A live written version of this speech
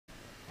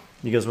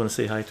You guys want to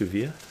say hi to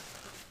Veeya?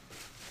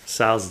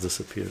 Sal's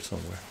disappeared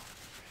somewhere.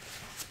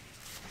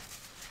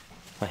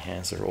 My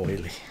hands are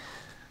oily.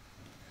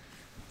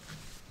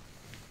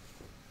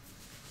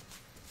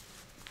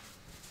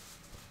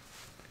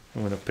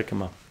 I'm gonna pick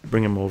him up,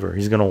 bring him over.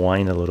 He's gonna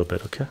whine a little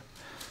bit, okay?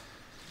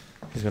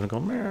 He's gonna go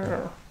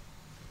meow.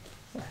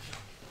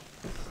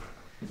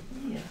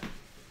 Yeah.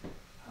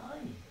 Hi.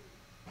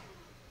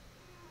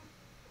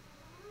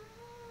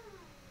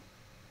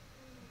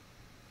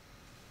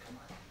 Come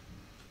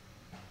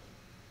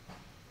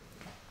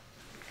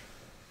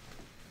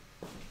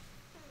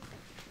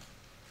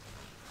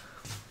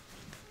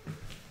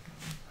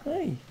on.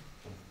 Hi.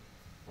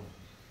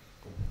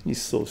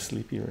 He's so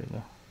sleepy right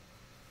now.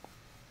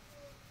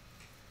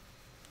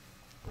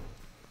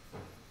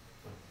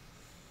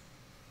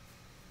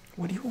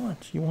 What do you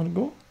want? You want to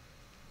go?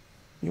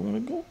 You want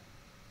to go?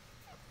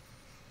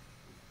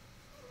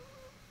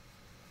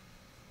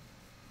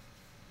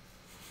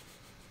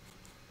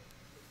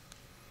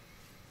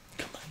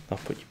 Come on, I'll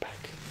put you back.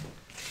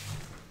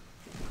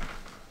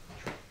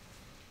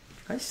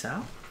 Hi,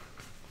 Sal.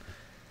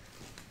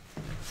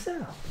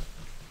 Sal.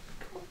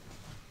 Come on.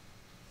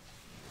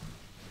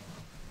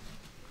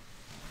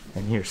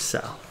 And here's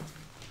Sal.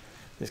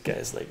 This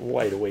guy's like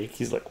wide awake.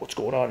 He's like, what's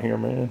going on here,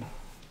 man?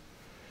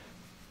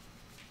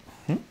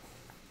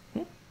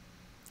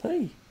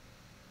 Hey,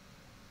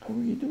 how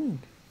are you doing?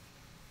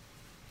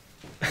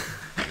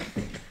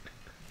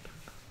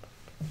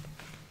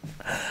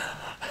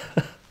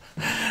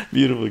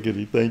 Beautiful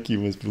kitty. Thank you,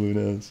 Miss Blue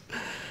Nose.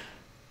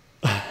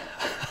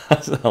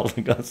 Sal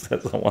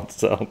says I want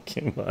Sal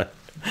came by.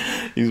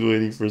 He's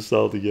waiting for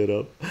Sal to get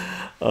up.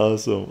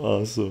 Awesome,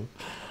 awesome.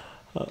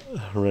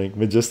 Rank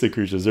majestic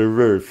creatures. They're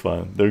very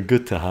fun. They're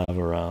good to have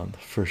around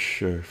for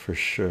sure, for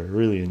sure.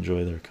 Really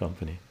enjoy their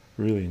company.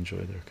 Really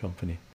enjoy their company.